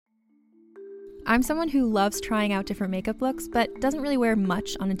I'm someone who loves trying out different makeup looks, but doesn't really wear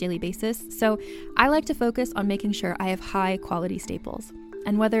much on a daily basis, so I like to focus on making sure I have high quality staples.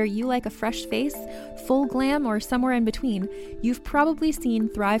 And whether you like a fresh face, full glam, or somewhere in between, you've probably seen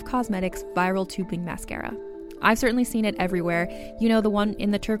Thrive Causemetics Viral Tubing Mascara. I've certainly seen it everywhere. You know, the one in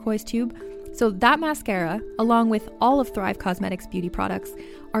the turquoise tube? So that mascara, along with all of Thrive Causemetics beauty products,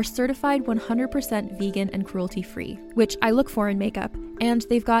 are certified 100% vegan and cruelty-free, which I look for in makeup, and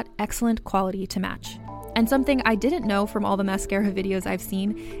they've got excellent quality to match. And something I didn't know from all the mascara videos I've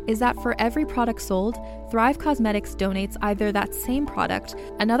seen is that for every product sold, Thrive Causemetics donates either that same product,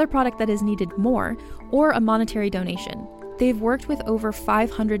 another product that is needed more, or a monetary donation. They've worked with over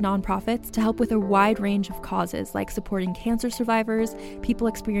 500 nonprofits to help with a wide range of causes like supporting cancer survivors, people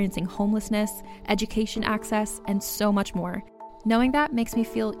experiencing homelessness, education access, and so much more. Knowing that makes me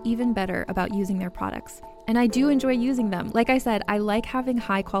feel even better about using their products. And I do enjoy using them. Like I said, I like having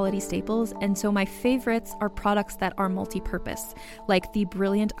high quality staples, and so my favorites are products that are multi-purpose, like the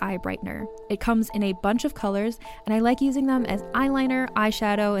Brilliant Eye Brightener. It comes in a bunch of colors, and I like using them as eyeliner,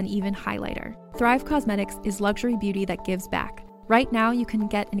 eyeshadow, and even highlighter. Thrive Causemetics is luxury beauty that gives back. Right now, you can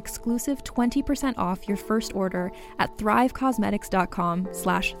get an exclusive 20% off your first order at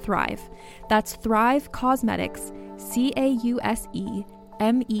thrivecausemetics.com/thrive. That's Thrive Causemetics,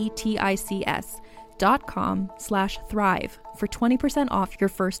 CAUSEMETICS.com/thrive for 20% off your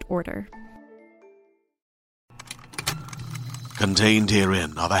first order. Contained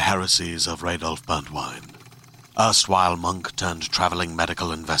herein are the heresies of Radolf Burntwine, erstwhile monk turned traveling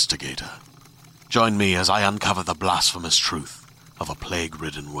medical investigator. Join me as I uncover the blasphemous truth of a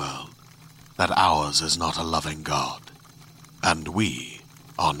plague-ridden world, that ours is not a loving God, and we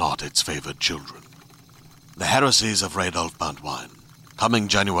are not its favored children. The Heresies of Radolf Burntwine, coming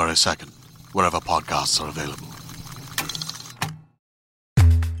January 2nd, wherever podcasts are available.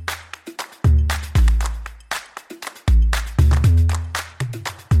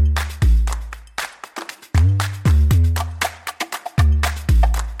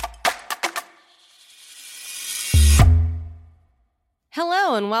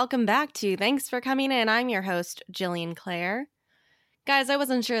 Hello and welcome back to Thanks for Coming In. I'm your host, Jillian Clare. Guys, I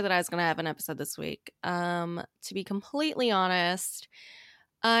wasn't sure that I was going to have an episode this week. To be completely honest,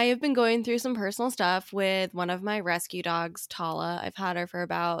 I have been going through some personal stuff with one of my rescue dogs, Tala. I've had her for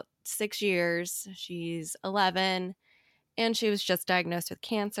about 6 years. She's 11, and she was just diagnosed with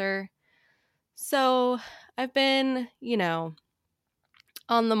cancer. So I've been,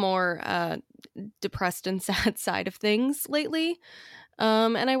 on the more depressed and sad side of things lately.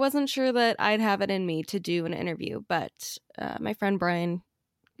 And I wasn't sure that I'd have it in me to do an interview, but my friend Brian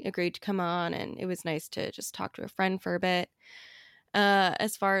agreed to come on, and it was nice to just talk to a friend for a bit.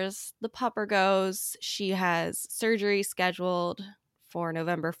 As far as the pupper goes, she has surgery scheduled for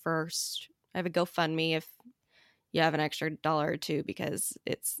November 1st. I have a GoFundMe if you have an extra $1 or $2 because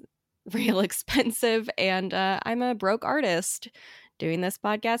it's real expensive, and I'm a broke artist doing this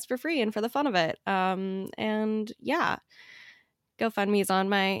podcast for free and for the fun of it. And yeah. GoFundMe is on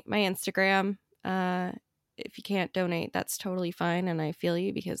my Instagram. If you can't donate, that's totally fine. And I feel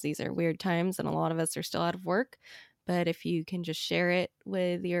you because these are weird times and a lot of us are still out of work. But if you can just share it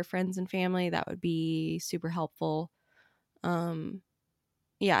with your friends and family, that would be super helpful. Yeah,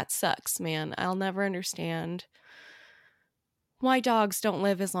 it sucks, man. I'll never understand why dogs don't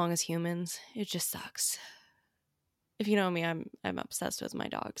live as long as humans. It just sucks. If you know me, I'm obsessed with my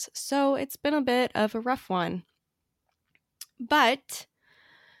dogs. So it's been a bit of a rough one. But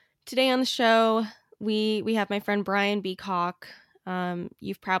today on the show, we have my friend Brian Beacock.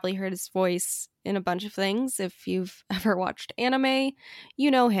 You've probably heard his voice in a bunch of things. If you've ever watched anime,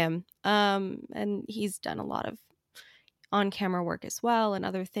 you know him. And he's done a lot of on-camera work as well and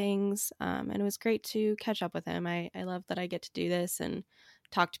other things. And it was great to catch up with him. I love that I get to do this and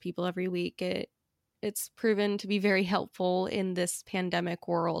talk to people every week. It's proven to be very helpful in this pandemic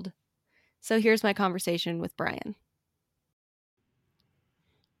world. So here's my conversation with Brian.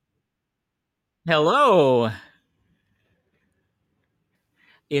 Hello.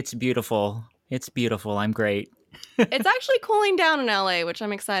 It's beautiful. It's beautiful. I'm great. It's actually cooling down in LA, which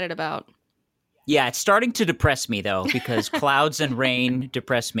I'm excited about. Yeah, it's starting to depress me, though, because clouds and rain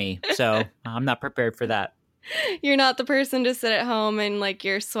depress me. So I'm not prepared for that. You're not the person to sit at home in like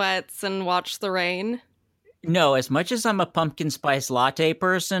your sweats and watch the rain? No, as much as I'm a pumpkin spice latte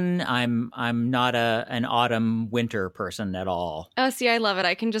person, I'm not an autumn winter person at all. Oh, see, I love it.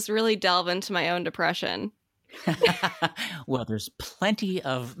 I can just really delve into my own depression. Well, there's plenty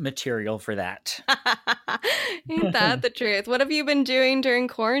of material for that. Ain't that the truth? What have you been doing during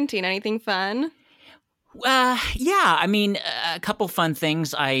quarantine? Anything fun? Yeah, I mean, a couple fun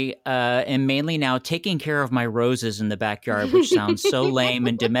things. I am mainly now taking care of my roses in the backyard, which sounds so lame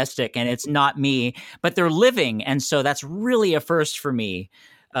and domestic, and it's not me, but they're living, and so that's really a first for me.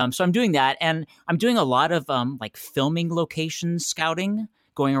 So I'm doing that, and I'm doing a lot of like filming location scouting,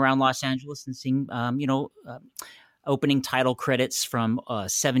 going around Los Angeles and seeing, opening title credits from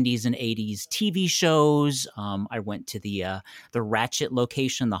 70s and 80s TV shows. I went to the Ratchet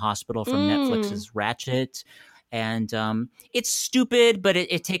location, the hospital from Netflix's Ratchet. And it's stupid, but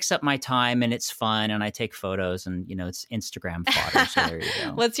it takes up my time and it's fun. And I take photos and, it's Instagram fodder. So there you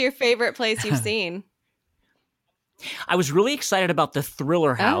go. What's your favorite place you've seen? I was really excited about the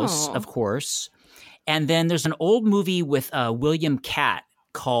Thriller House, of course. And then there's an old movie with William Catt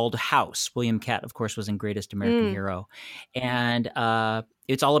called House. William Catt, of course, was in Greatest American Hero. And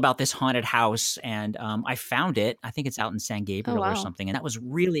it's all about this haunted house. And I found it. I think it's out in San Gabriel or something. And that was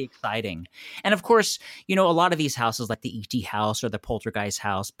really exciting. And of course, a lot of these houses like the E.T. house or the Poltergeist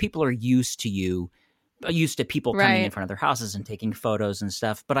house, people are used to people coming in front of their houses and taking photos and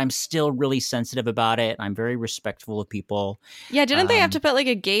stuff, but I'm still really sensitive about it. I'm very respectful of people. Yeah, didn't they have to put like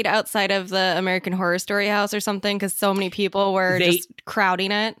a gate outside of the American Horror Story house or something because so many people were just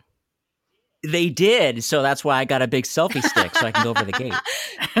crowding it? They did, so that's why I got a big selfie stick so I can go over the gate.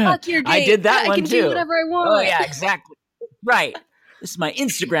 Fuck your gate. I did that one too. I can do whatever I want. Oh yeah, exactly. Right. This is my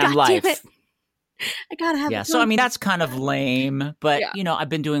Instagram life. I gotta have it. So I mean that's kind of lame, but I've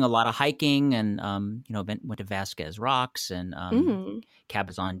been doing a lot of hiking and went to Vasquez Rocks and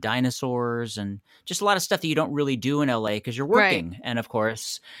Cabazon Dinosaurs and just a lot of stuff that you don't really do in LA because you're working. And of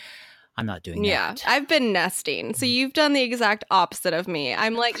course, I'm not doing that. Yeah, I've been nesting. So you've done the exact opposite of me.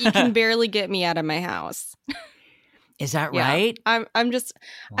 I'm like, you can barely get me out of my house. Is that right? I'm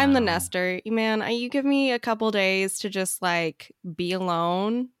the nester, man. You give me a couple days to just like be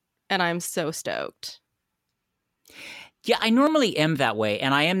alone. And I'm so stoked. Yeah, I normally am that way,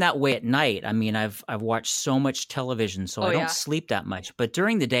 and I am that way at night. I mean, I've watched so much television, so I don't sleep that much. But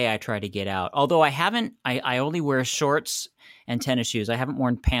during the day, I try to get out. Although I only wear shorts and tennis shoes. I haven't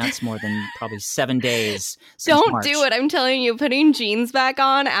worn pants more than probably 7 days since Don't March. do it. I'm telling you, putting jeans back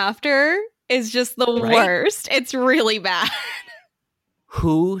on after is just the worst. It's really bad.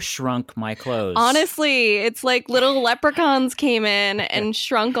 Who shrunk my clothes? Honestly, it's like little leprechauns came in and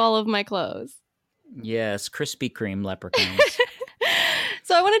shrunk all of my clothes. Yes, Krispy Kreme leprechauns.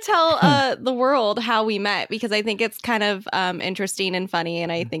 So I want to tell the world how we met because I think it's kind of interesting and funny,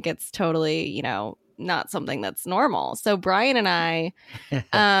 and I think it's totally, not something that's normal. So Brian and I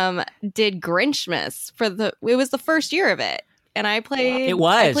did Grinchmas it was the first year of it, and I played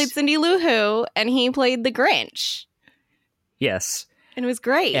Cindy Lou Who, and he played the Grinch. Yes. And it was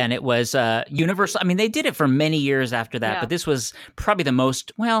great. And it was Universal. I mean, they did it for many years after that, but this was probably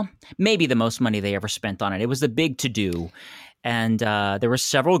maybe the most money they ever spent on it. It was the big to-do. And there were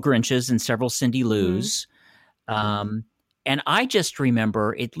several Grinches and several Cindy Lou's. And I just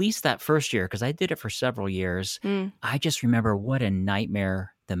remember, at least that first year, because I did it for several years, I just remember what a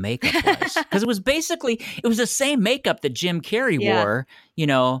nightmare the makeup was. Because it was the same makeup that Jim Carrey wore,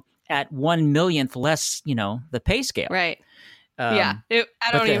 at 1/1,000,000th less, the pay scale. Right. I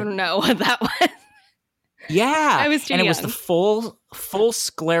don't even know what that was. Yeah. I was too young. It was the full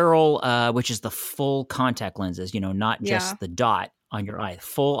scleral, which is the full contact lenses, not just the dot on your eye,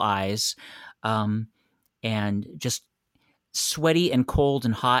 full eyes, and just sweaty and cold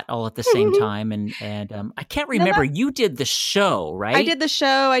and hot all at the same time. And I can't remember. You did the show, right? I did the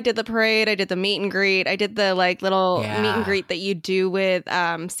show. I did the parade. I did the meet and greet. I did the little meet and greet that you do with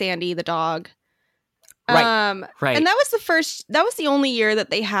Sandy the dog. Right. And that was the only year that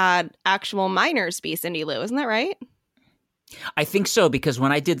they had actual minors be Cindy Lou, isn't that right? I think so, because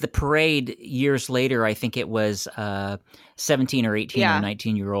when I did the parade years later, I think it was 17 or 18 or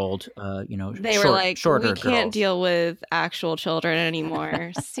 19-year-old, they were like, shorter we can't girls. deal with actual children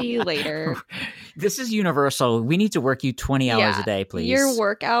anymore. See you later. This is Universal. We need to work you 20 hours a day, please. Your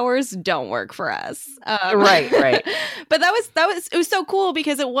work hours don't work for us. Right. But it was so cool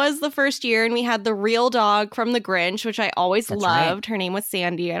because it was the first year and we had the real dog from the Grinch, which I always loved. Right. Her name was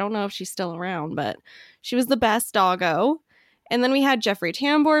Sandy. I don't know if she's still around, but she was the best doggo. And then we had Jeffrey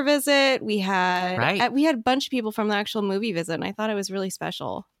Tambor visit. We had a bunch of people from the actual movie visit, and I thought it was really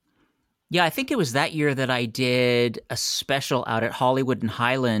special. Yeah, I think it was that year that I did a special out at Hollywood and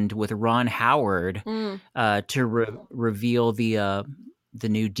Highland with Ron Howard to reveal the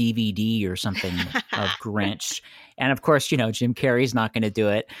new DVD or something of Grinch. And of course, Jim Carrey's not going to do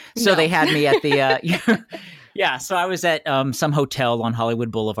it. So they had me at the Yeah, so I was at some hotel on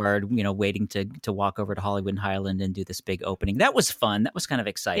Hollywood Boulevard, waiting to walk over to Hollywood Highland and do this big opening. That was fun. That was kind of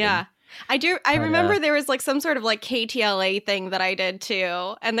exciting. Yeah. I remember there was like some sort of like KTLA thing that I did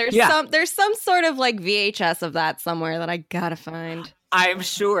too. And there's some sort of like VHS of that somewhere that I gotta find. I'm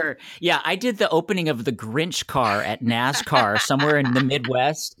sure. Yeah, I did the opening of the Grinch car at NASCAR somewhere in the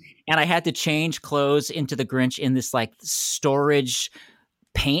Midwest, and I had to change clothes into the Grinch in this like storage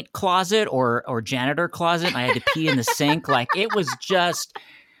paint closet or janitor closet. And I had to pee in the sink. Like it was just,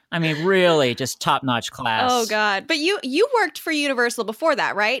 really just top-notch class. Oh God. But you worked for Universal before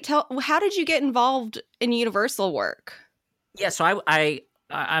that, right? How did you get involved in Universal work? Yeah, so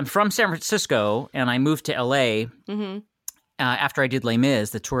I'm from San Francisco and I moved to LA after I did Les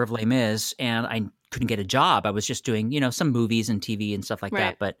Mis, the tour of Les Mis, and I couldn't get a job. I was just doing, some movies and TV and stuff like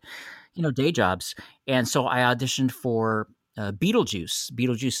that, but, day jobs. And so I auditioned for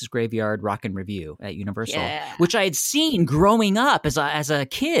Beetlejuice's Graveyard Rock and Review at Universal, which I had seen growing up as a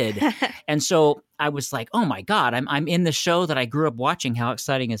kid. And so I was like, oh my God, I'm in the show that I grew up watching. How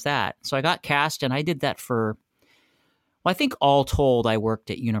exciting is that? So I got cast and I did that for, I think all told, I worked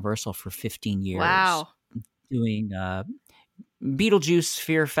at Universal for 15 years. Wow. Doing Beetlejuice,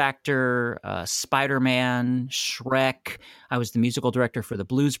 Fear Factor, Spider-Man, Shrek. I was the musical director for the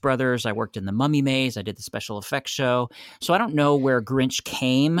Blues Brothers. I worked in the Mummy Maze. I did the special effects show. So I don't know where Grinch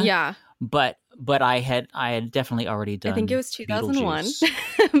came. Yeah. But I had definitely already done. I think it was 2001.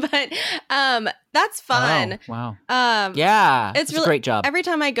 But that's fun. Oh, wow. Yeah. It's really a great job. Every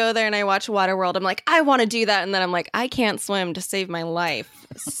time I go there and I watch Waterworld, I'm like, I want to do that. And then I'm like, I can't swim to save my life.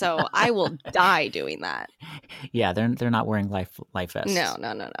 So I will die doing that. Yeah, they're not wearing life vests. No.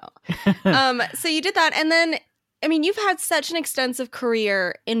 So you did that, and then you've had such an extensive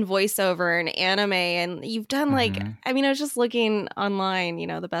career in voiceover and anime, and you've done like I was just looking online,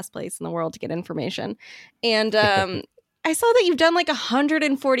 the best place in the world to get information, and I saw that you've done like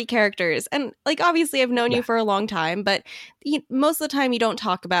 140 characters, and like obviously I've known you for a long time, but most of the time you don't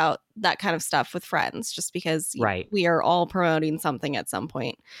talk about that kind of stuff with friends, just because we are all promoting something at some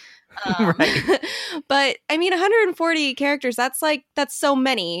point. But 140 characters, that's so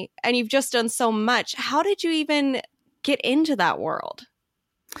many, and you've just done so much. How did you even get into that world?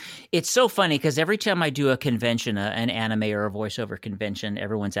 It's so funny because every time I do a convention, an anime or a voiceover convention,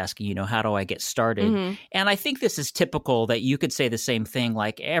 everyone's asking, how do I get started? And I think this is typical that you could say the same thing.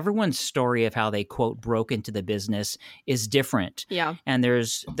 Like everyone's story of how they, quote, broke into the business is different. Yeah. And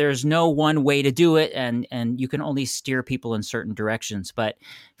there's no one way to do it. And you can only steer people in certain directions. But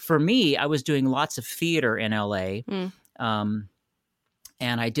for me, I was doing lots of theater in LA.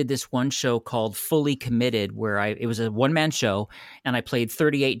 And I did this one show called Fully Committed, where it was a one-man show, and I played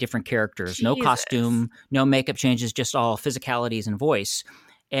 38 different characters. Jesus. No costume, no makeup changes, just all physicalities and voice.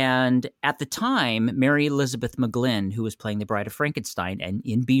 And at the time, Mary Elizabeth McGlynn, who was playing the Bride of Frankenstein and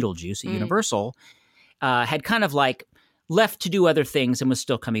in Beetlejuice at Universal, had kind of like left to do other things and was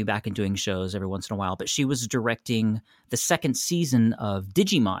still coming back and doing shows every once in a while. But she was directing the second season of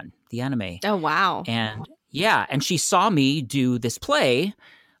Digimon, the anime. Oh, wow. And she saw me do this play.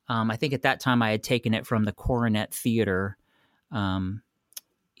 I think at that time I had taken it from the Coronet Theater in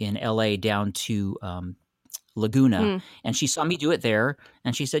LA down to Laguna. And she saw me do it there.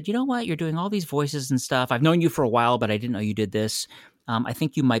 And she said, you know what? You're doing all these voices and stuff. I've known you for a while, but I didn't know you did this. I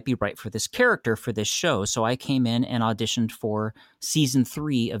think you might be right for this character for this show. So I came in and auditioned for season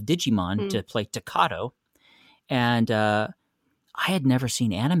 3 of Digimon to play Takato. And I had never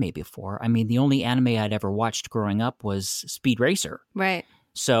seen anime before. The only anime I'd ever watched growing up was Speed Racer. Right.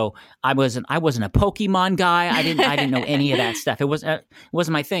 So I wasn't a Pokemon guy. I didn't know any of that stuff. It wasn't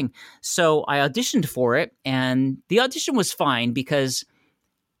my thing. So I auditioned for it, and the audition was fine because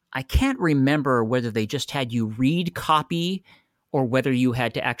I can't remember whether they just had you read copy or whether you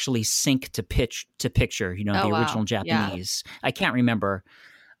had to actually sync to picture, the original Japanese. Yeah. I can't remember.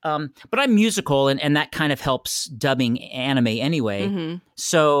 But I'm musical, and that kind of helps dubbing anime anyway.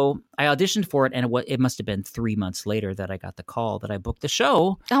 So I auditioned for it, and it must have been 3 months later that I got the call that I booked the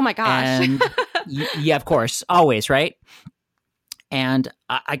show. Oh my gosh. And yeah, of course, always, right? And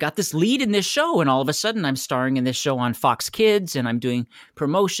I got this lead in this show, and all of a sudden I'm starring in this show on Fox Kids, and I'm doing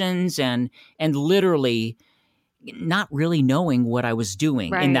promotions and literally not really knowing what I was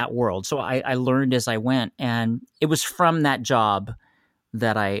doing in that world. So I learned as I went, and it was from that job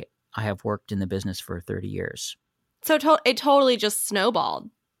that I have worked in the business for 30 years. So it totally just snowballed.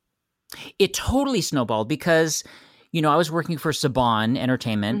 It totally snowballed because, I was working for Saban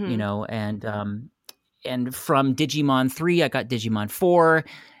Entertainment, and from Digimon 3, I got Digimon 4,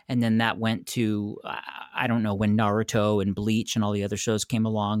 and then that went to, I don't know when Naruto and Bleach and all the other shows came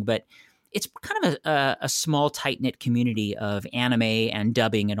along, but it's kind of a small, tight-knit community of anime and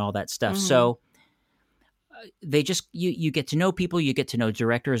dubbing and all that stuff. So they just you get to know people, you get to know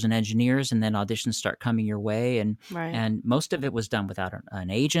directors and engineers, and then auditions start coming your way. And most of it was done without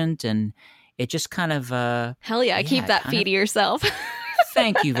an agent, and it just kind of hell yeah, keep that fee to yourself.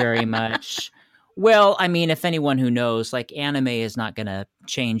 Thank you very much. Well, I mean, if anyone who knows, like, anime is not going to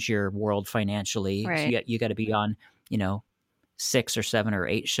change your world financially. Right. So you got to be on, 6 or 7 or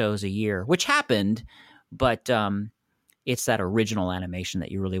 8 shows a year, which happened, but it's that original animation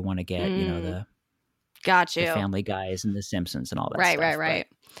that you really want to get. The Got you. The Family Guys and The Simpsons and all that stuff. Right.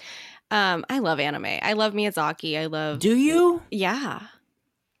 I love anime. I love Miyazaki. I love. Do you? Yeah.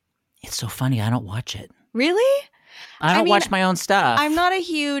 It's so funny. I don't watch it. Really? I don't watch my own stuff. I'm not a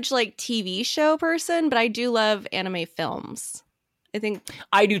huge TV show person, but I do love anime films. I think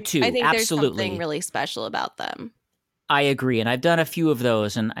I do too. I think Absolutely. There's something really special about them. I agree, and I've done a few of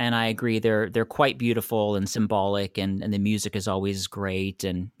those, and I agree they're quite beautiful and symbolic, and the music is always great,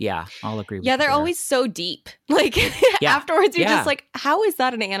 and I'll agree with you. Yeah, they're always so deep. Afterwards, you're just like, how is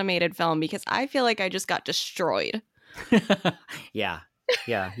that an animated film? Because I feel like I just got destroyed. Yeah,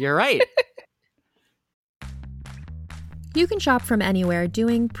 you're right. You can shop from anywhere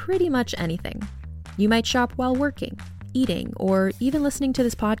doing pretty much anything. You might shop while working, eating, or even listening to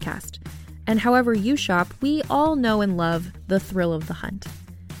this podcast. And however you shop, we all know and love the thrill of the hunt.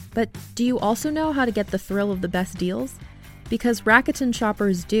 But do you also know how to get the thrill of the best deals? Because Rakuten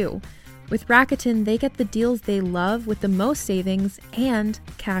shoppers do. With Rakuten, they get the deals they love with the most savings and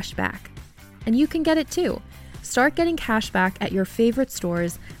cash back. And you can get it too. Start getting cash back at your favorite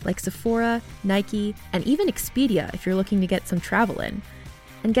stores like Sephora, Nike, and even Expedia if you're looking to get some travel in.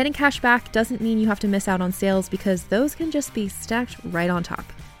 And getting cash back doesn't mean you have to miss out on sales, because those can just be stacked right on top.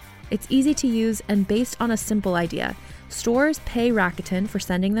 It's easy to use and based on a simple idea. Stores pay Rakuten for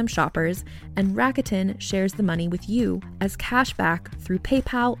sending them shoppers, and Rakuten shares the money with you as cash back through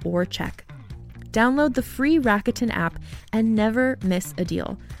PayPal or check. Download the free Rakuten app and never miss a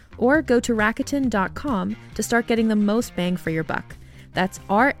deal. Or go to Rakuten.com to start getting the most bang for your buck. That's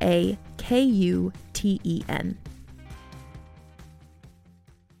Rakuten.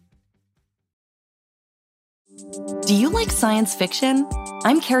 Do you like science fiction?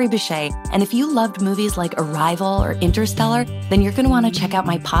 I'm Carrie Bechet, and if you loved movies like Arrival or Interstellar, then you're going to want to check out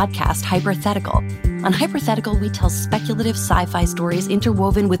my podcast, Hypothetical. On Hypothetical, we tell speculative sci-fi stories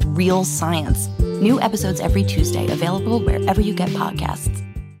interwoven with real science. New episodes every Tuesday, available wherever you get podcasts.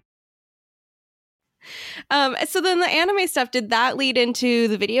 So then the anime stuff, did that lead into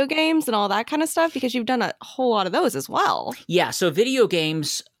the video games and all that kind of stuff? Because you've done a whole lot of those as well. Yeah, so video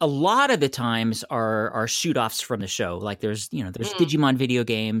games, a lot of the times are shoot-offs from the show. Like there's Digimon video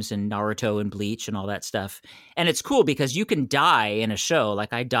games and Naruto and Bleach and all that stuff. And it's cool because you can die in a show.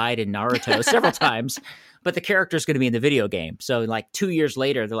 Like I died in Naruto several times, but the character's going to be in the video game. So 2 years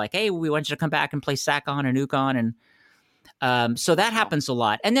later, they're like, hey, we want you to come back and play Sakon and Ukon, and so that happens a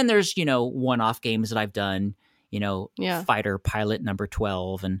lot. And then there's, one-off games that I've done, Fighter Pilot number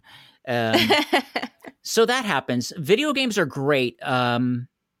 12. And so that happens. Video games are great.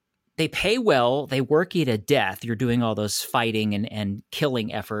 They pay well. They work you to death. You're doing all those fighting and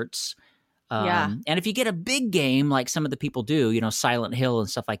killing efforts. And if you get a big game like some of the people do, Silent Hill and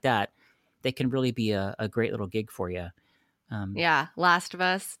stuff like that, they can really be a great little gig for you. Last of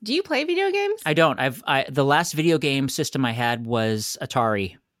Us. Do you play video games? I don't. The last video game system I had was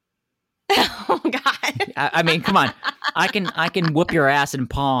Atari. Oh God! I mean, come on. I can whoop your ass in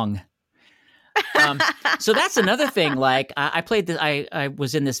Pong. So that's another thing. Like I played this. I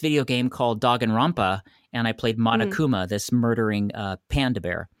was in this video game called Danganronpa, and I played Monokuma, this murdering panda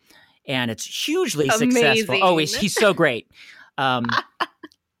bear, and it's hugely successful. Oh, he's so great.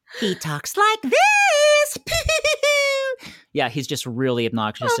 He talks like this. Yeah, he's just really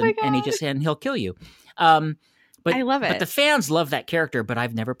obnoxious, and he'll kill you. But I love it. But the fans love that character, but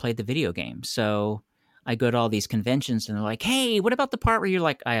I've never played the video game. So I go to all these conventions, and they're like, hey, what about the part where you're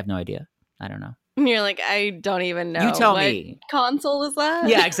like, I have no idea. I don't know. And you're like, I don't even know. You tell me. Console was that?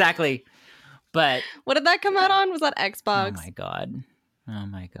 Yeah, exactly. But what did that come out on? Was that Xbox? Oh my god.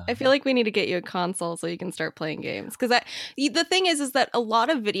 I feel like we need to get you a console so you can start playing games. Because the thing is that a lot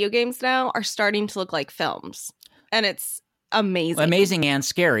of video games now are starting to look like films. And it's amazing. Amazing and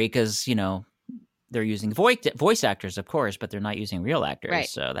scary because, they're using voice actors, of course, but they're not using real actors. Right.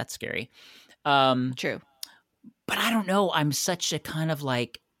 So that's scary. True. But I don't know. I'm such a kind of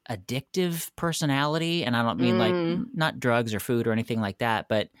addictive personality. And I don't mean not drugs or food or anything like that,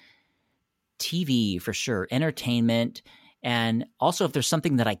 but TV for sure. Entertainment. And also if there's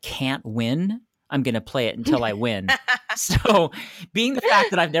something that I can't win, I'm going to play it until I win. So being the fact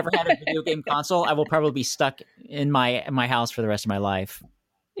that I've never had a video game console, I will probably be stuck in my house for the rest of my life.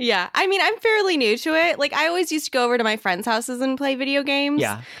 Yeah. I mean, I'm fairly new to it. Like, I always used to go over to my friends' houses and play video games.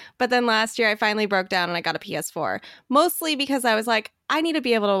 Yeah. But then last year I finally broke down and I got a PS4. Mostly because I was like, I need to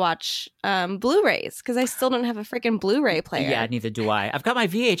be able to watch Blu-rays because I still don't have a freaking Blu-ray player. Yeah, neither do I. I've got my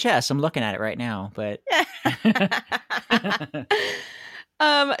VHS. I'm looking at it right now, but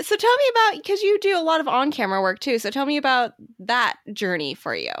So tell me about, because you do a lot of on-camera work too. So tell me about that journey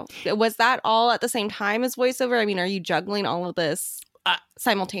for you. Was that all at the same time as voiceover? I mean, are you juggling all of this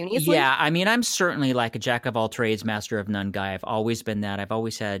simultaneously? Yeah, I mean, I'm certainly like a jack of all trades, master of none guy. I've always been that. I've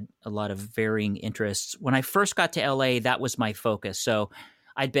always had a lot of varying interests. When I first got to LA, that was my focus. So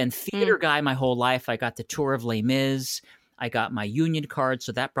I'd been theater guy my whole life. I got the tour of Les Mis. I got my union card.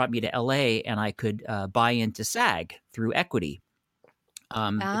 So that brought me to LA and I could buy into SAG through equity.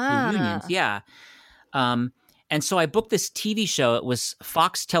 Through unions. Yeah. And so I booked this TV show. It was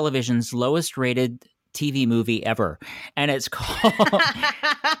Fox Television's lowest rated TV movie ever. And it's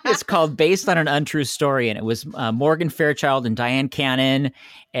called Based on an Untrue Story. And it was Morgan Fairchild and Diane Cannon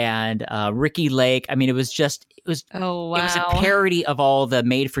and Ricky Lake. I mean, it was a parody of all the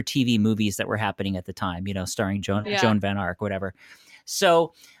made for TV movies that were happening at the time, you know, starring Joan Van Ark, whatever.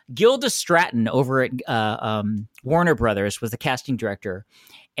 So Gilda Stratton over at Warner Brothers was the casting director.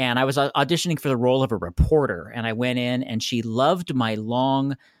 And I was auditioning for the role of a reporter. And I went in and she loved my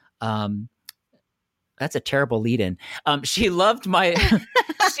long, that's a terrible lead-in. She loved my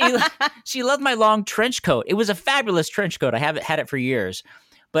she loved my long trench coat. It was a fabulous trench coat. I haven't had it for years,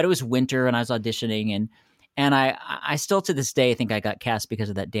 but it was winter and I was auditioning and I still to this day think I got cast because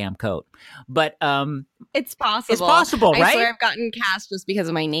of that damn coat. But it's possible. It's possible, right? I swear I've gotten cast just because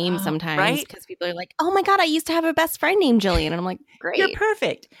of my name sometimes. Right? Because people are like, "Oh my god, I used to have a best friend named Jillian," and I'm like, "Great, you're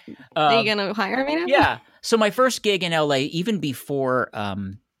perfect." Are you gonna hire me now? Yeah. So my first gig in LA, even before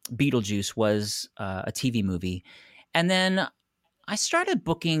Beetlejuice, was a TV movie, and then I started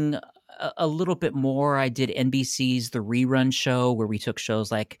booking a little bit more. I did NBC's The Rerun Show, where we took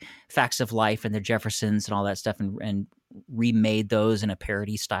shows like Facts of Life and The Jeffersons and all that stuff and remade those in a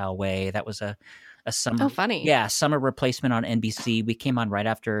parody style way. That was a summer. Oh, funny. Yeah, summer replacement on NBC. We came on right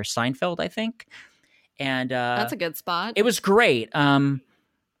after Seinfeld, I think. And that's a good spot. It was great.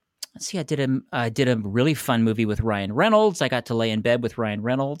 Let's see, I did a really fun movie with Ryan Reynolds. I got to lay in bed with Ryan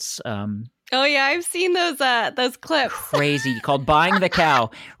Reynolds. Oh yeah, I've seen those clips. Crazy, called Buying the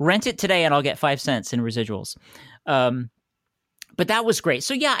Cow. Rent it today and I'll get 5 cents in residuals. But that was great.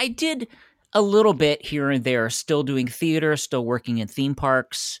 So yeah, I did a little bit here and there, still doing theater, still working in theme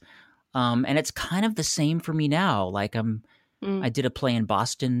parks. And it's kind of the same for me now. Like I did a play in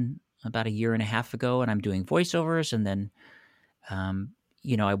Boston about a year and a half ago and I'm doing voiceovers. And then,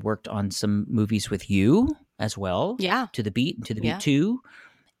 you know, I worked on some movies with you as well. Yeah. To the Beat and To the Beat 2.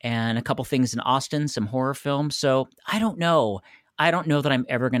 And a couple things in Austin, some horror films. So I don't know. I don't know that I'm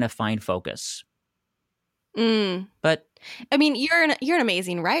ever going to find focus. But I mean, you're an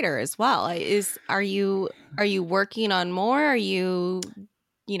amazing writer as well. Are you working on more? Are you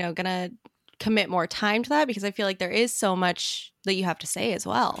gonna commit more time to that? Because I feel like there is so much that you have to say as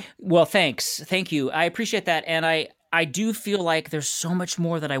well. Well, thanks. Thank you. I appreciate that. And I do feel like there's so much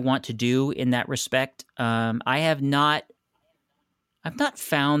more that I want to do in that respect. I've not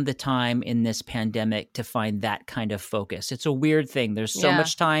found the time in this pandemic to find that kind of focus. It's a weird thing. There's so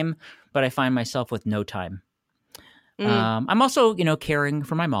much time, but I find myself with no time. I'm also, caring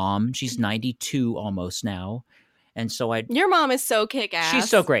for my mom. She's 92 almost now. And so Your mom is so kick-ass. She's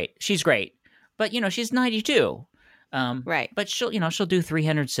so great. She's great. But, she's 92. Right. But she'll do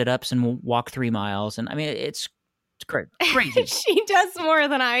 300 sit-ups and walk 3 miles. And I mean, it's great. Crazy. She does more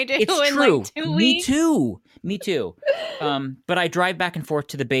than I do it's in true. Like 2 weeks. Me too. But I drive back and forth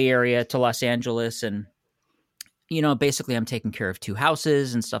to the Bay Area, to Los Angeles, and basically I'm taking care of 2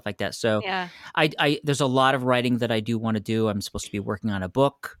 houses and stuff like that. So yeah. I there's a lot of writing that I do want to do. I'm supposed to be working on a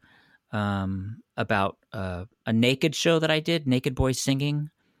book about a naked show that I did, Naked Boys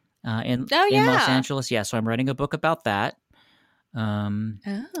Singing in Los Angeles. Yeah, so I'm writing a book about that. Fun.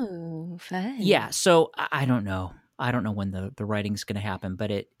 Yeah, so I don't know. I don't know when the writing's going to happen,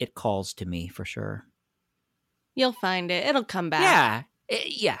 but it calls to me for sure. You'll find it. It'll come back.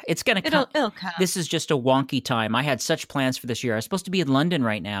 Yeah, it's going to come. It'll come. This is just a wonky time. I had such plans for this year. I was supposed to be in London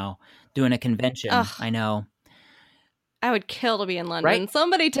right now doing a convention. Ugh. I know. I would kill to be in London. Right?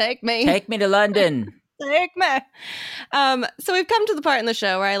 Somebody take me. Take me to London. Take me. So we've come to the part in the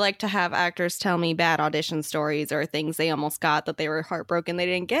show where I like to have actors tell me bad audition stories or things they almost got that they were heartbroken they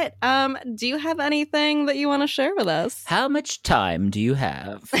didn't get. Do you have anything that you want to share with us? How much time do you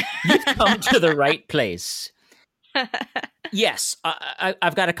have? You've come to the right place. Yes,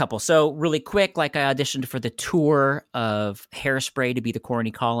 I've got a couple. So really quick, like I auditioned for the tour of Hairspray to be the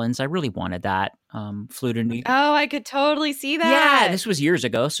Corny Collins. I really wanted that. Flew to New York. Oh, I could totally see that. Yeah, this was years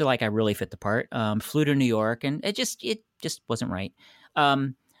ago, so like I really fit the part. Flew to New York, and it just wasn't right.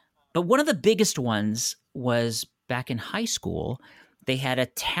 But one of the biggest ones was back in high school. They had a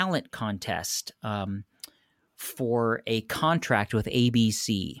talent contest for a contract with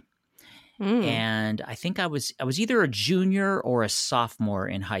ABC. And I think I was either a junior or a sophomore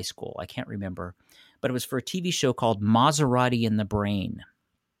in high school. I can't remember. But it was for a TV show called Maserati in the Brain.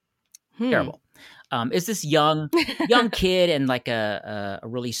 Terrible. It's this young kid and like a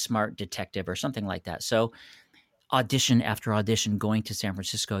really smart detective or something like that. So audition after audition, going to San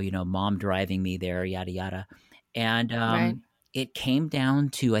Francisco, mom driving me there, yada, yada. And it came down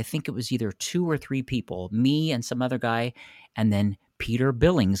to, I think it was either 2 or 3 people, me and some other guy, and then Peter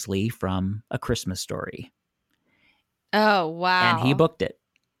Billingsley from A Christmas Story. Oh, wow. And he booked it.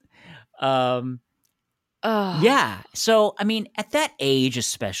 Yeah. So, I mean, at that age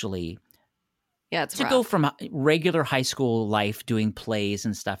especially, it's to rough. go from regular high school life doing plays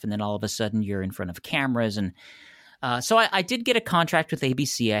and stuff, and then all of a sudden you're in front of cameras. And so I did get a contract with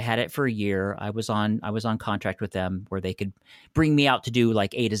ABC. I had it for a year. I was on contract with them where they could bring me out to do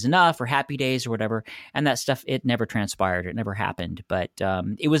like 8 is Enough or Happy Days or whatever. And that stuff, it never transpired. It never happened. But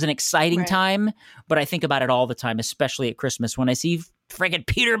it was an exciting time. But I think about it all the time, especially at Christmas when I see friggin'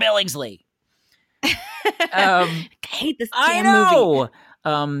 Peter Billingsley. I hate this damn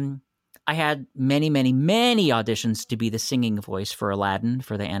movie. I had many, many, many auditions to be the singing voice for Aladdin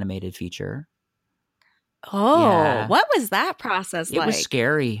for the animated feature. Oh, Yeah. What was that process like? It was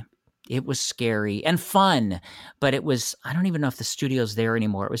scary. It was scary and fun, but it was, I don't even know if the studio's there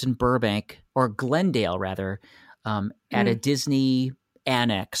anymore. It was in Burbank or Glendale rather, at a Disney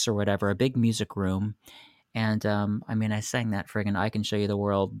annex or whatever, a big music room. And I mean, I sang that friggin' I Can Show You the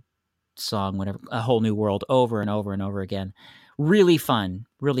World song, whatever, A Whole New World over and over and over again. Really fun,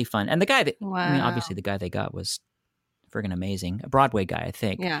 really fun. And the guy that, I mean, obviously the guy they got was friggin' amazing. A Broadway guy, I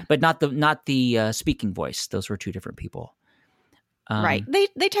think. Yeah. But not the speaking voice. Those were 2 different people. Right.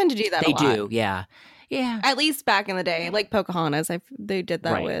 They tend to do that a lot. They do, yeah. Yeah. At least back in the day, like Pocahontas, they did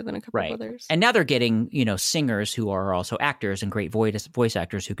that with, and a couple of others. And now they're getting, singers who are also actors and great voice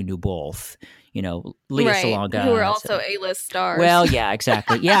actors who can do both. Leah Salonga. Who are also A-list stars. Well, yeah,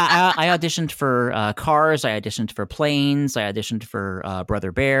 exactly. Yeah, I auditioned for Cars. I auditioned for Planes. I auditioned for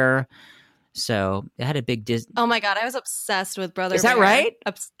Brother Bear. So it had a big Disney. Oh my God, I was obsessed with Brother Bear. Is that right?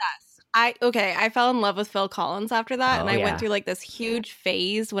 Obsessed. I fell in love with Phil Collins after that, and I went through like this huge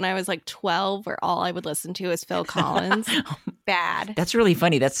phase when I was like 12 where all I would listen to is Phil Collins. Bad. That's really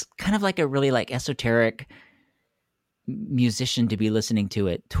funny. That's kind of like a really like esoteric musician to be listening to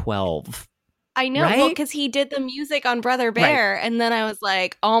at 12. I know, right? well, because he did the music on Brother Bear, and then I was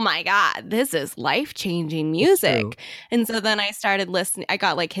like, oh my God, this is life-changing music. And so then I started listening. I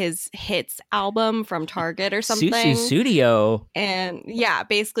got like his hits album from Target or something. Sussudio. And yeah,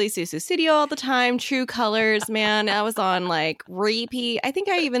 basically Sussudio all the time. True Colors, man. I was on like repeat. I think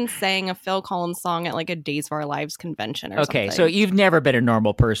I even sang a Phil Collins song at like a Days of Our Lives convention or something. Okay, so you've never been a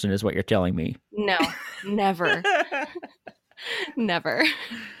normal person is what you're telling me. No, never. Never.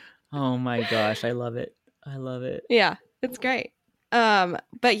 Oh my gosh, I love it. I love it. Yeah, it's great.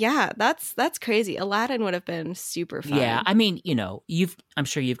 But yeah, that's crazy. Aladdin would have been super fun. Yeah, I mean, I'm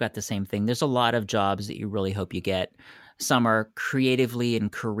sure you've got the same thing. There's a lot of jobs that you really hope you get. Some are creatively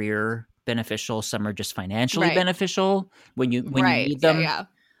and career beneficial. Some are just financially beneficial when you need them. Yeah.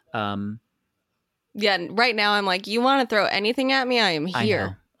 Yeah. Right now, I'm like, you want to throw anything at me? I am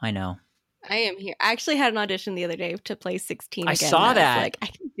here. I know. I am here. I actually had an audition the other day to play 16 again. I saw that. I was like, I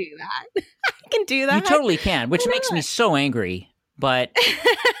can do that. I can do that. You totally can, which makes me so angry. But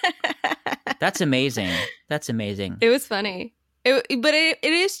that's amazing. That's amazing. It was funny. But it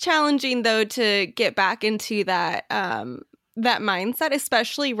is challenging, though, to get back into that that mindset,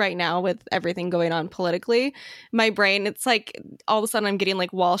 especially right now with everything going on politically. My brain, it's like all of a sudden I'm getting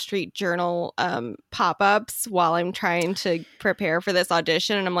like Wall Street Journal pop-ups while I'm trying to prepare for this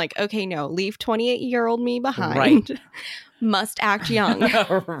audition. And I'm like, okay, no, leave 28-year-old me behind. Right. Must act young.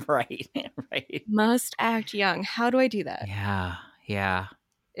 Right. Must act young. How do I do that? Yeah.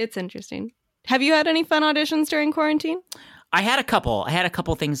 It's interesting. Have you had any fun auditions during quarantine? I had a couple.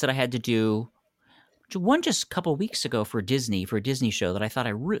 things that I had to do one just a couple weeks ago for a Disney show that I thought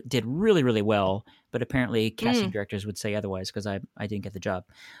I did really, really well, but apparently casting directors would say otherwise because I didn't get the job.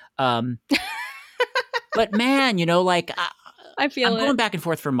 But man, like I feel I'm going back and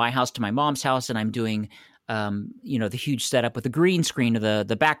forth from my house to my mom's house, and I'm doing the huge setup with the green screen of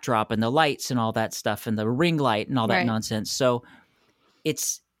the backdrop and the lights and all that stuff and the ring light and all that nonsense. So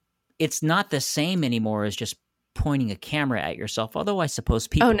it's not the same anymore as just pointing a camera at yourself, although I suppose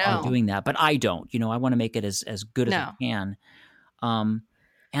people are doing that, but I don't. I want to make it as good as I can. And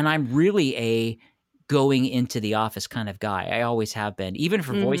I'm really a going into the office kind of guy. I always have been, even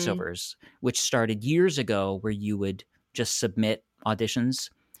for voiceovers, which started years ago where you would just submit auditions.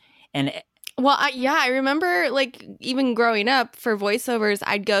 And well, I remember like even growing up for voiceovers,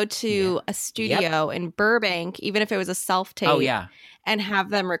 I'd go to a studio in Burbank, even if it was a self-tape. Oh, yeah. And have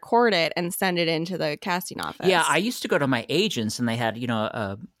them record it and send it into the casting office. Yeah, I used to go to my agents, and they had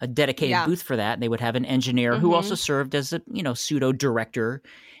a dedicated booth for that. And they would have an engineer who also served as a pseudo director,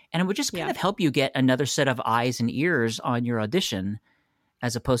 and it would just kind of help you get another set of eyes and ears on your audition,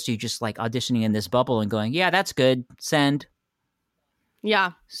 as opposed to just like auditioning in this bubble and going, "Yeah, that's good, send."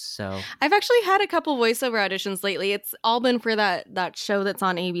 Yeah. So I've actually had a couple voiceover auditions lately. It's all been for that show that's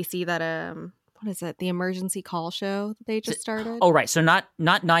on ABC that what is it? The Emergency Call Show that they just started. Oh, right. So not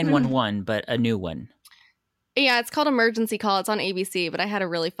 911, but a new one. Yeah, it's called Emergency Call. It's on ABC, but I had a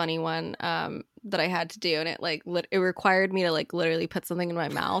really funny one that I had to do, and it required me to like literally put something in my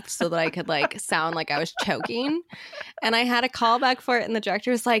mouth so that I could like sound like I was choking. And I had a callback for it, and the director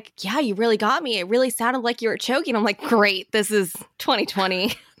was like, "Yeah, you really got me. It really sounded like you were choking." I'm like, "Great, this is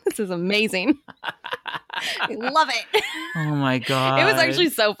 2020. This is amazing. I love it." Oh my God. It was actually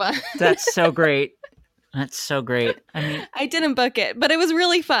so fun. That's so great. That's so great. I mean, I didn't book it, but it was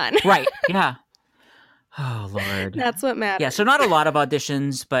really fun. Right. Yeah. Oh, Lord. That's what matters. Yeah. So not a lot of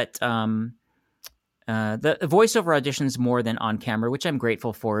auditions, but the voiceover auditions more than on camera, which I'm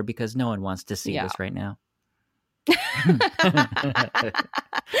grateful for because no one wants to see this right now.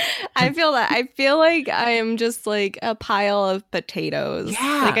 I feel that. I feel like I am just like a pile of potatoes.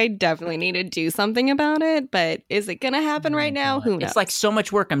 Yeah. Like I definitely need to do something about it, but is it going to happen right now? Who knows? It's like so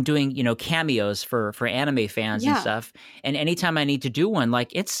much work. I'm doing, cameos for anime fans and stuff. And anytime I need to do one,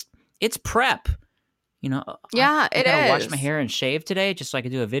 like it's prep. I gotta wash my hair and shave today just so I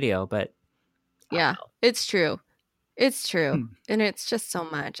can do a video, but yeah, it's true. It's true. And it's just so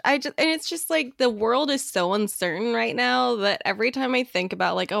much. And it's just like the world is so uncertain right now that every time I think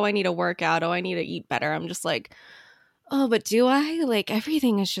about like, oh, I need to work out, oh, I need to eat better, I'm just like, oh, but do I? Like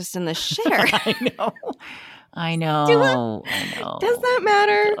everything is just in the shitter. I know. Does that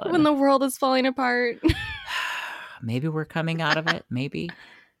matter when the world is falling apart? Maybe we're coming out of it. Maybe.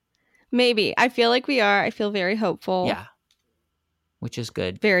 I feel like we are. I feel very hopeful. Yeah. Which is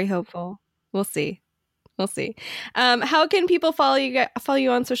good. Very hopeful. We'll see. How can people follow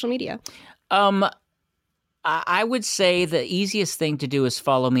you on social media? I would say the easiest thing to do is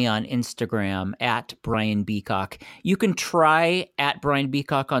follow me on Instagram at Brian Beacock. You can try at Brian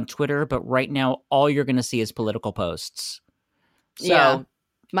Beacock on Twitter, but right now all you're going to see is political posts. So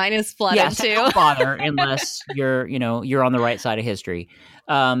mine is flooded too. Don't bother unless you're on the right side of history.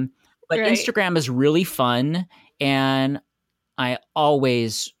 But Instagram is really fun, and I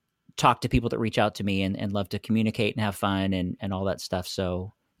always talk to people that reach out to me and love to communicate and have fun and all that stuff.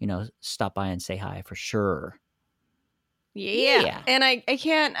 So, stop by and say hi for sure. Yeah. And I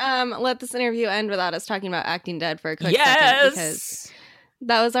can't let this interview end without us talking about Acting Dead for a quick second, because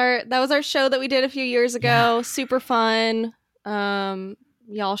that was our show that we did a few years ago. Yeah. Super fun.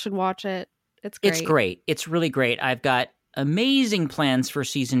 Y'all should watch it. It's great. It's great. It's really great. I've got amazing plans for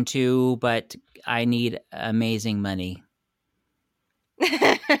season 2, but I need amazing money.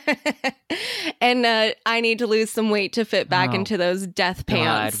 And I need to lose some weight to fit back into those death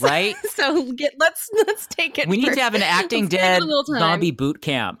pants. God, right? So let's take it. We need to have an Acting Dead zombie boot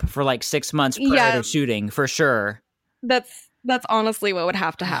camp for like 6 months prior to shooting for sure. That's honestly what would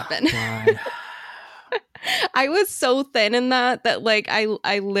have to happen. God. I was so thin in that like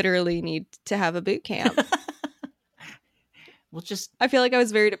I literally need to have a boot camp. I feel like I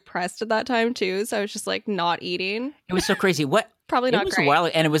was very depressed at that time too, so I was just like not eating. It was so crazy. Probably not great. It was a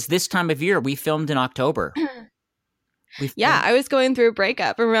while, and it was this time of year. We filmed in October. I was going through a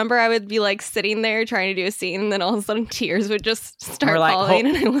breakup. Remember, I would be like sitting there trying to do a scene, and then all of a sudden tears would just start falling,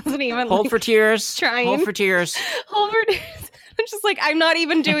 and I wasn't even hold for tears. Trying. Hold for tears. Hold for tears. I'm just like, I'm not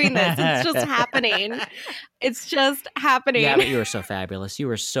even doing this. It's just happening. It's just happening. Yeah, but you were so fabulous. You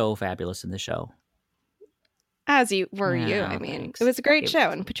were so fabulous in the show. As you were you. I mean, thanks. It was a great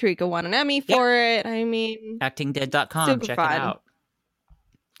show, and Patrika won an Emmy for it. I mean, actingdead.com. Check it out.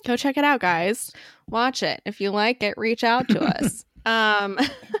 Go check it out, guys. Watch it. If you like it, reach out to us.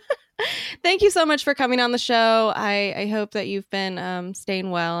 Thank you so much for coming on the show. I hope that you've been staying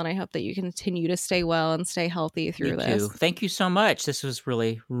well, and I hope that you continue to stay well and stay healthy through this. Thank you so much. This was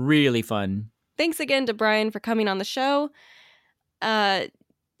really, really fun. Thanks again to Brian for coming on the show. I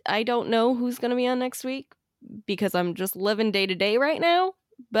don't know who's going to be on next week because I'm just living day to day right now,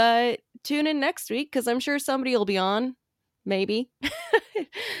 but tune in next week because I'm sure somebody will be on. Maybe.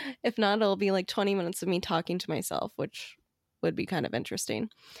 If not, it'll be like 20 minutes of me talking to myself, which would be kind of interesting.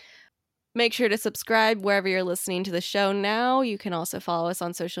 Make sure to subscribe wherever you're listening to the show now. You can also follow us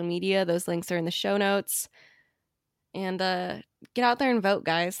on social media. Those links are in the show notes. And get out there and vote,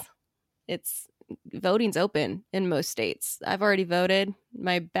 guys. Voting's open in most states. I've already voted.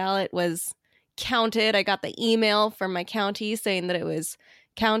 My ballot was counted. I got the email from my county saying that it was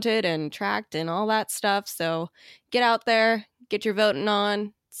counted and tracked and all that stuff. So get out there, get your voting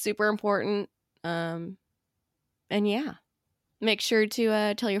on. Super important. And yeah. Make sure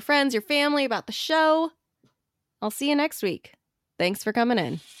to tell your friends, your family about the show. I'll see you next week. Thanks for coming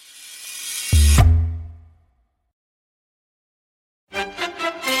in.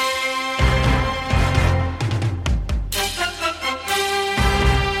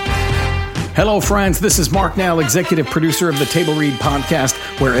 Hello, friends. This is Mark Nell, executive producer of the Table Read podcast,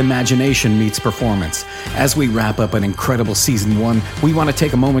 where imagination meets performance. As we wrap up an incredible season 1, we want to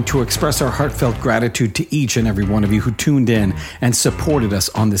take a moment to express our heartfelt gratitude to each and every one of you who tuned in and supported us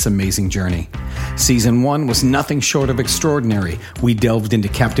on this amazing journey. Season 1 was nothing short of extraordinary. We delved into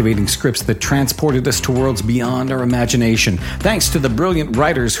captivating scripts that transported us to worlds beyond our imagination, thanks to the brilliant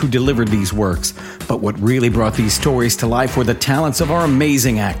writers who delivered these works. But what really brought these stories to life were the talents of our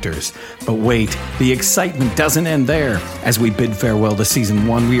amazing actors. But wait, the excitement doesn't end there. As we bid farewell to Season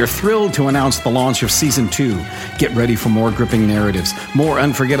 1, we are thrilled to announce the launch of Season 2. Get ready for more gripping narratives, more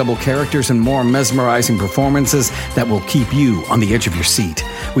unforgettable characters, and more mesmerizing performances that will keep you on the edge of your seat.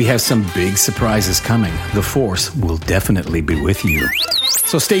 We have some big surprises coming. The Force will definitely be with you.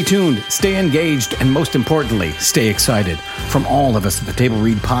 So stay tuned, stay engaged, and most importantly, stay excited. From all of us at the Table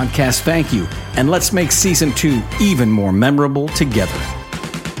Read podcast, thank you, and let's make Season 2 even more memorable together.